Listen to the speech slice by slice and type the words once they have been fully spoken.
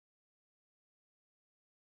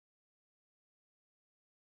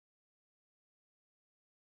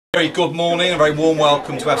very good morning, a very warm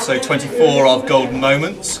welcome to episode 24 of Golden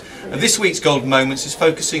Moments. And this week's Golden Moments is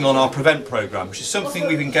focusing on our Prevent programme, which is something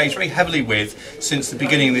we've engaged very heavily with since the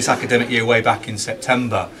beginning of this academic year way back in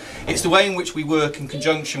September. It's the way in which we work in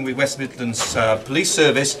conjunction with West Midlands Police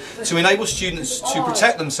Service to enable students to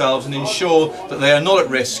protect themselves and ensure that they are not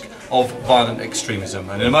at risk of violent extremism.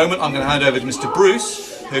 And in a moment I'm going to hand over to Mr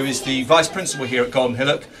Bruce, who is the Vice Principal here at Golden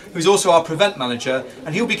Hillock, who's also our Prevent Manager,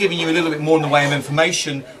 and he'll be giving you a little bit more in the way of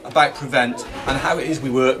information about Prevent and how it is we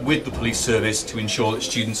work with the police service to ensure that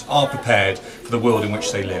students are prepared for the world in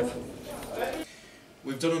which they live.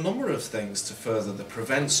 We've done a number of things to further the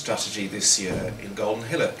Prevent strategy this year in Golden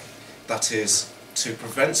Hillock. That is, to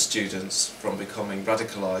prevent students from becoming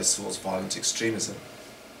radicalised towards violent extremism.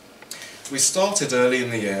 We started early in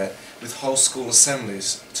the year with whole school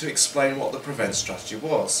assemblies to explain what the Prevent strategy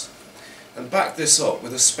was, and backed this up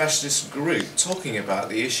with a specialist group talking about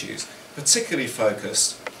the issues, particularly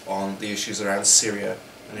focused on the issues around Syria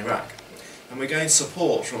and Iraq. And we gained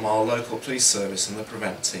support from our local police service and the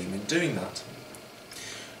Prevent team in doing that.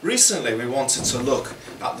 Recently we wanted to look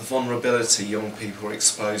at the vulnerability young people are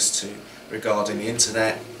exposed to regarding the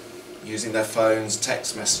internet, using their phones,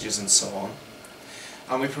 text messages and so on.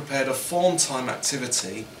 And we prepared a form time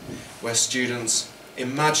activity where students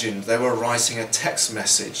imagined they were writing a text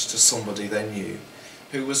message to somebody they knew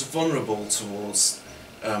who was vulnerable towards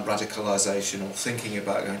radicalisation or thinking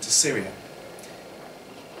about going to Syria.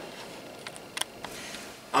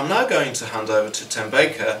 I'm now going to hand over to Tim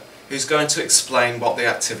Baker, who's going to explain what the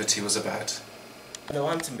activity was about. Hello,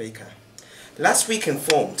 I'm Tim Baker. Last week in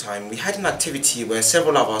form time we had an activity where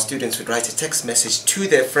several of our students would write a text message to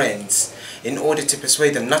their friends in order to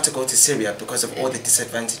persuade them not to go to Syria because of all the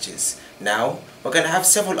disadvantages. Now we're going to have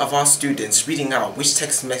several of our students reading out which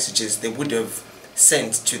text messages they would have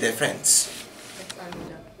sent to their friends.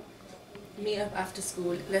 Meet up after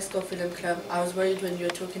school, let's go film club. I was worried when you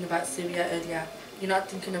were talking about Syria earlier. You're not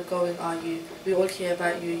thinking of going, are you? We all care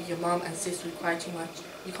about you, your mum and sis will cry too much.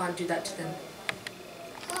 You can't do that to them.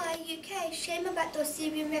 Hi UK, shame about those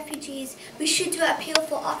Syrian refugees. We should do an appeal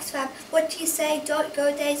for Oxfam. What do you say? Don't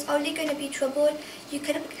go there, it's only going to be trouble. You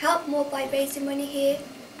can help more by raising money here.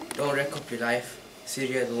 Don't wreck up your life.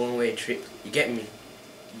 Syria is a one-way trip. You get me?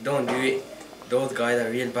 Don't do it. Those guys are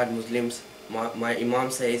real bad Muslims. My Imam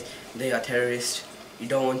says they are terrorists. You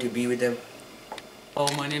don't want to be with them.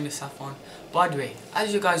 Oh, my name is Safwan. By the way,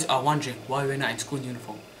 as you guys are wondering why we're not in school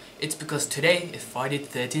uniform, it's because today is Friday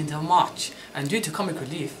the 13th of March, and due to comic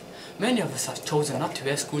relief, many of us have chosen not to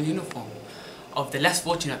wear school uniform. Of the less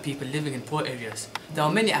fortunate people living in poor areas, there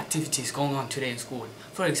are many activities going on today in school.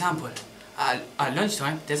 For example, at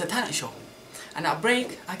lunchtime there's a talent show, and at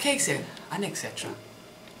break a cake sale, and etc.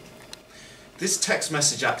 This text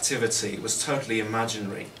message activity was totally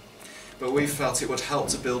imaginary, but we felt it would help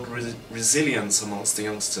to build resilience amongst the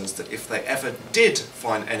youngsters, that if they ever did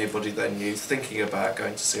find anybody they knew thinking about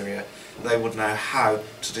going to Syria, they would know how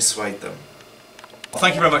to dissuade them.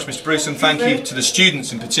 Thank you very much, Mr Bruce, and thank you to the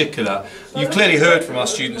students in particular. You've clearly heard from our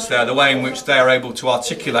students there the way in which they are able to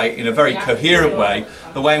articulate in a very coherent way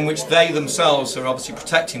the way in which they themselves are obviously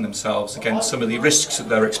protecting themselves against some of the risks that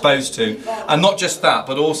they're exposed to, and not just that,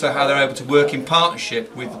 but also how they're able to work in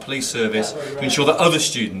partnership with the police service to ensure that other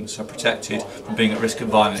students are protected from being at risk of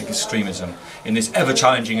violent extremism in this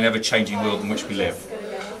ever-challenging and ever-changing world in which we live.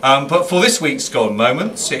 But for this week's Golden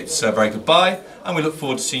Moments, it's a very goodbye, and we look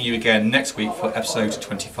forward to seeing you again next week for episode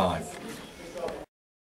 25.